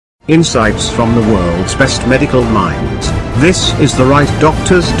Insights from the world's best medical minds. This is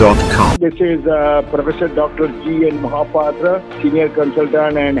TheRightDoctors.com. This is Professor Dr. G. N. Mahapatra, Senior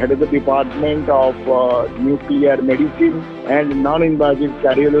Consultant and Head of the Department of Nuclear Medicine and Non-Invasive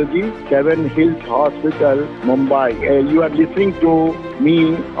Cardiology, Seven Hills Hospital, Mumbai. You are listening to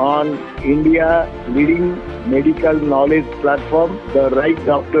me on India's leading medical knowledge platform,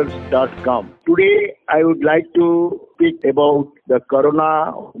 TheRightDoctors.com. Today, I would like to speak about the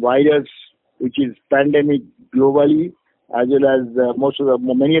coronavirus, which is pandemic globally, as well as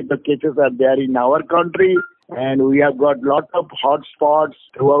many of the cases are there in our country, and we have got lot of hotspots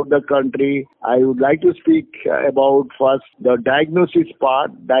throughout the country. I would like to speak about first the diagnosis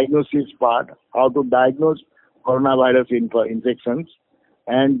part, how to diagnose coronavirus infections,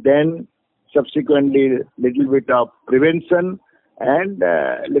 and then subsequently little bit of prevention and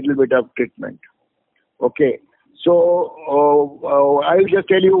little bit of treatment. Okay, so I will just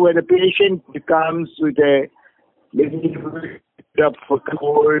tell you, when a patient comes with a little bit of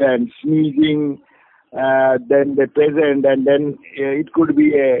cold and sneezing, then they present, and then it could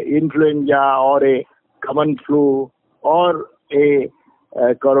be a influenza or a common flu or a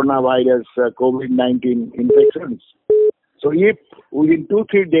coronavirus COVID-19 infections. So if within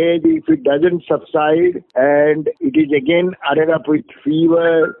 2-3 days, if it doesn't subside and it is again added up with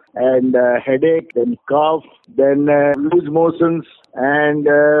fever and headache, then cough, then loose motions, and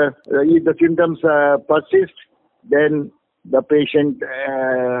if the symptoms persist, then the patient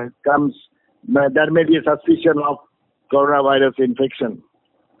comes, there may be a suspicion of coronavirus infection.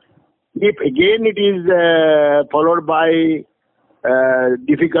 If again it is followed by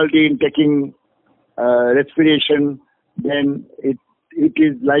difficulty in taking respiration, then it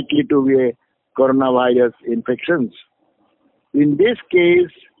is likely to be a coronavirus infections. In this case,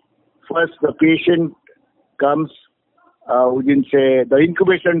 first the patient comes within, say, the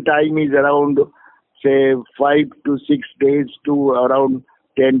incubation time is around, say, 5 to 6 days to around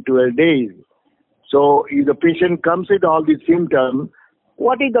 10-12 days. So if the patient comes with all these symptoms,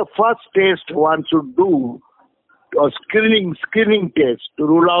 what is the first test one should do? A screening test to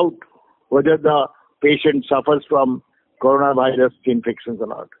rule out whether the patient suffers from coronavirus infections or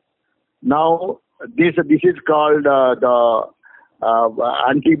not. Now, this is called the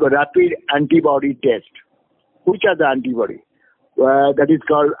rapid antibody test. Which are the antibody? That is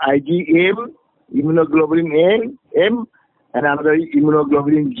called IgM, immunoglobulin M, and another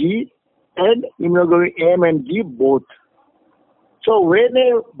immunoglobulin G, and immunoglobulin M and G both. So when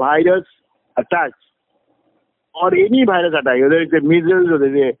a virus attacks, or any virus attack, whether it's a measles or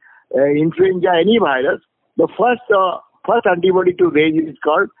it's a influenza, any virus, the first antibody to raise is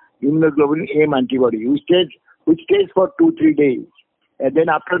called immunoglobulin M antibody, which stays for 2-3 days. And then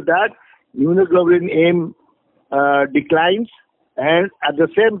after that, immunoglobulin M declines, and at the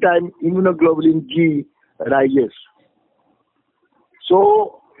same time, immunoglobulin G rises.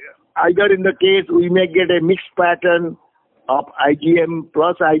 So either in the case, we may get a mixed pattern of IgM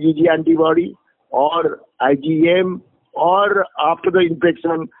plus IgG antibody, or IgM, or after the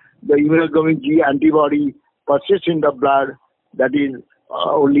infection, the immunoglobulin G antibody persists in the blood, that is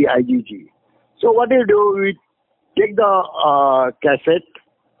only IgG. So what do you do? We take the cassette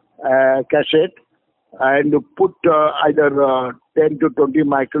and put either 10 to 20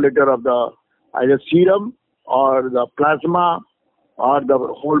 microliter of the either serum or the plasma or the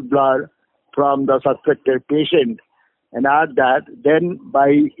whole blood from the suspected patient, and add that. Then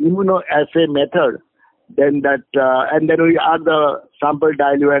by immunoassay method, then that and then we add the sample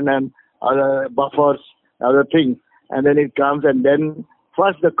diluent and other buffers, other things, and then it comes, and then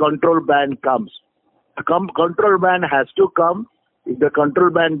first the control band comes. The control band has to come. If the control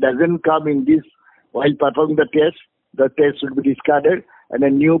band doesn't come in this while performing the test should be discarded, and a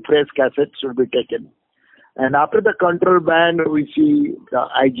new fresh cassette should be taken. And after the control band, we see the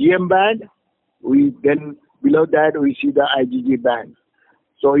IgM band. Then below that we see the IgG band.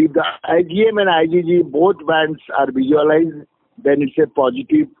 So if the IgM and IgG both bands are visualized, then it's a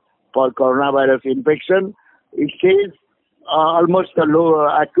positive for coronavirus infection. It says almost the low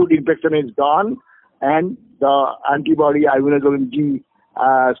acute infection is gone, and the antibody immunoglobulin G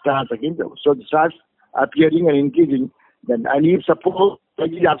starts again. So it starts appearing and increasing. Then, and if suppose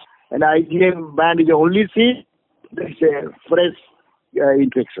an IgM band is only seen, there is a fresh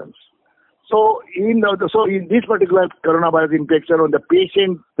infections. So in this particular coronavirus infection, when the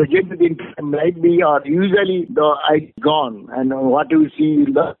patient presents with infection, might be or usually the IgG gone, and what you see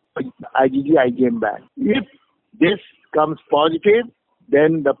in the IgG IgM band. If this comes positive,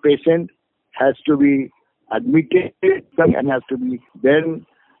 then the patient has to be admitted and has to be then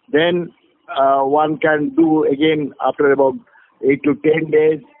one can do again after about 8 to 10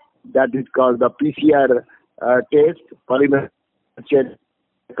 days that is called the PCR test, polymerase chain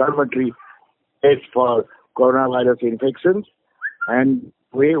confirmatory test for coronavirus infections. And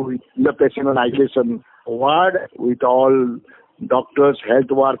we the patient on isolation ward with all doctors, health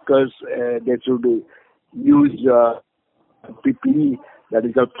workers. They should use PPE, that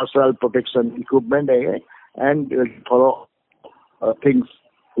is the personal protection equipment, and follow things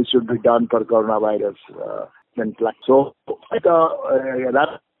which should be done for coronavirus. So the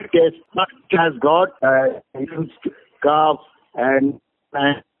rapid test has got cough and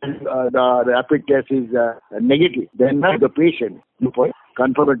the rapid test is negative. Then the patient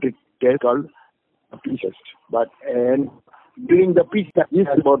confirmatory test called PCR. But and during the PCR is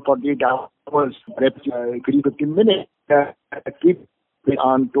about 48 hours, 15 minutes. Keep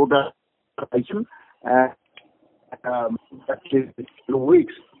on total isolation, that is 2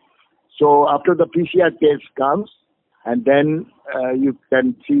 weeks. So after the PCR test comes, and then you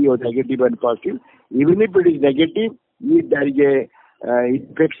can see your negative and positive. Even if it is negative, if there is a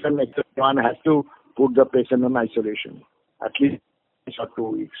infection, one has to put the patient on isolation at least for 2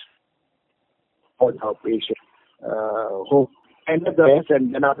 weeks for the patient. Hope end of the test,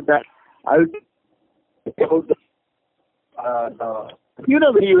 and then after that, I will talk about you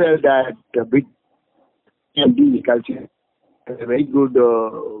know very well that vitamin calcium is a very good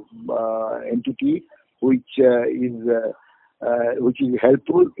entity which is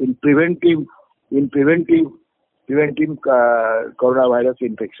helpful in preventing coronavirus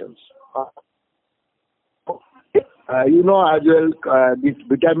infections. You know as well, this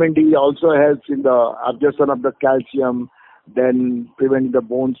vitamin D also helps in the absorption of the calcium, then prevent the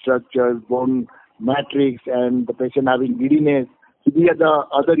bone structures, bone matrix, and the patient having giddiness. So these are the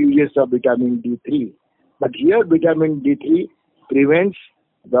other uses of vitamin D3. But here vitamin D3 prevents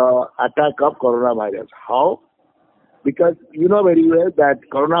the attack of coronavirus. How? Because you know very well that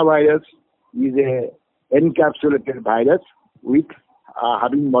coronavirus is a encapsulated virus with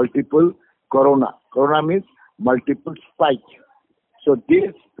having multiple corona. Corona means multiple spikes. So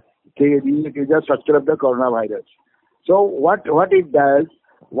this is the structure of the coronavirus. So what it does,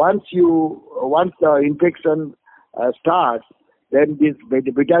 once the infection starts, then this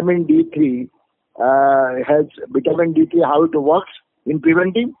vitamin D3 helps. Vitamin D3, how it works in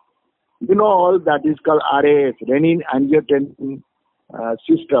preventing? You know all that is called RAS, renin-angiotensin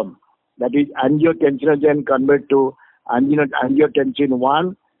system. That is angiotensinogen convert to angiotensin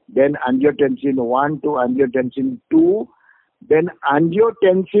 1, then angiotensin 1 to angiotensin 2, then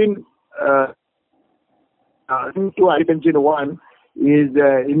angiotensin to angiotensin 1 is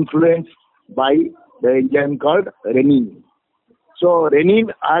influenced by the enzyme called renin. So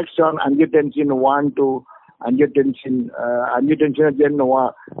renin acts on angiotensin 1 to angiotensinogen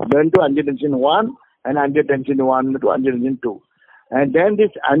 1, then to angiotensin 1 and angiotensin 1 to angiotensin 2. And then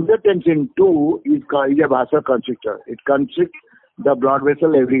this angiotensin 2 is a vasoconstrictor. It constricts the blood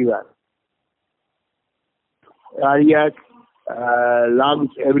vessel everywhere. Cardiac,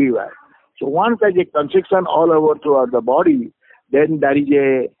 lungs, everywhere. So once there is a constriction all over throughout the body, then there is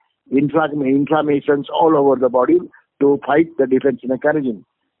a inflammations all over the body to fight the defense mechanism.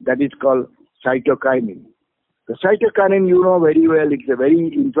 That is called cytokinin. The cytokinin, you know very well, it's a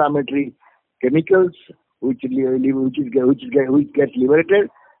very inflammatory chemicals which gets liberated,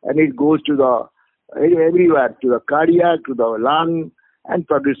 and it goes to the everywhere, to the cardiac, to the lung, and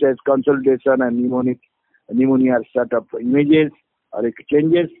produces consolidation and pneumonia set of images or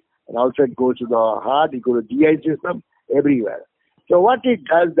exchanges, and also it goes to the heart, it goes to the GI system, everywhere. So what it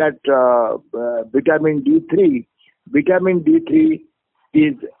does that vitamin D3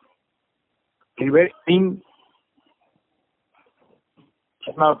 is preventing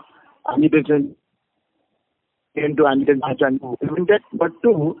angiotensin into angiotensin prevented, but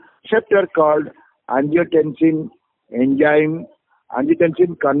two receptor called angiotensin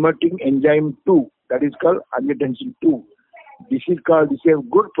converting enzyme 2, that is called angiotensin 2. This is a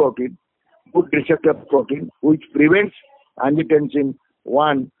good protein, good receptor protein, which prevents angiotensin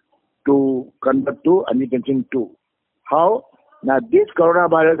 1 to convert to angiotensin 2. How? Now this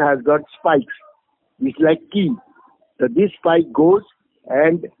coronavirus has got spikes. It's like key. So this spike goes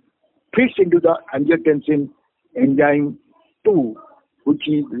and fits into the angiotensin enzyme 2, which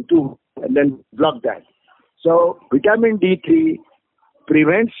is 2, and then block that. So vitamin D3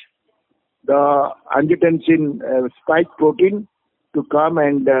 prevents the angiotensin spike protein to come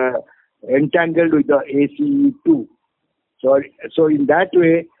and entangled with the ACE2. So in that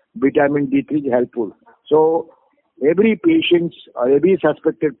way, vitamin D3 is helpful. So every patient or every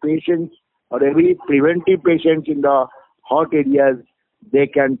suspected patient or every preventive patient in the hot areas, they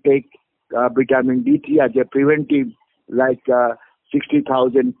can take vitamin D3 as a preventive, like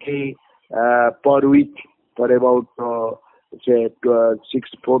 60,000 K per week for about 4 to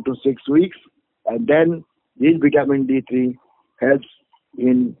 6 weeks, and then this vitamin D3 helps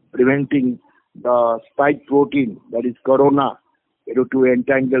in preventing the spike protein, that is corona, to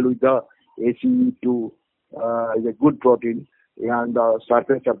entangle with the ACE2, is a good protein on the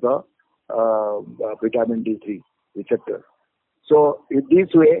surface of the vitamin D3 receptor. So in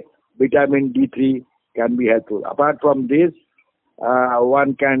this way, vitamin D3 can be helpful. Apart from this,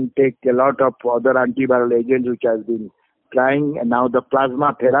 one can take a lot of other antiviral agents which has been trying, and now the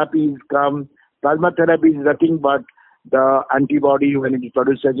plasma therapies come. Plasma therapy is nothing but the antibody when it is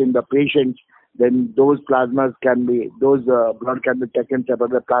produced in the patient, then those blood can be taken out of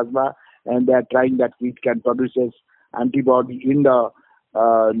the plasma, and they are trying that it can produce antibody in the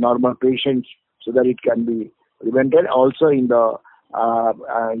normal patients so that it can be prevented. Also in the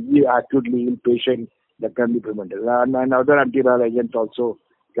acutely ill patient, that can be prevented. And other antiviral agents also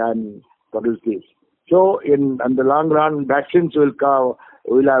can produce this. So in the long run, vaccines will come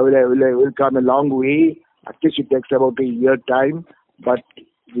a long way. Actually, it takes about a year time, but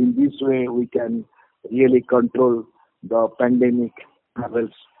in this way we can really control the pandemic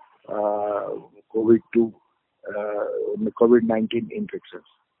levels, COVID-19 infections.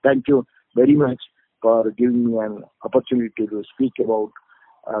 Thank you very much for giving me an opportunity to speak about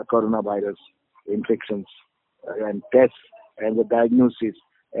coronavirus infections and tests and the diagnosis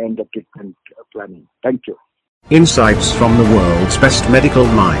and the treatment planning. Thank you. Insights from the world's best medical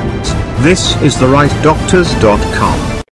minds. This is TheRightDoctors.com.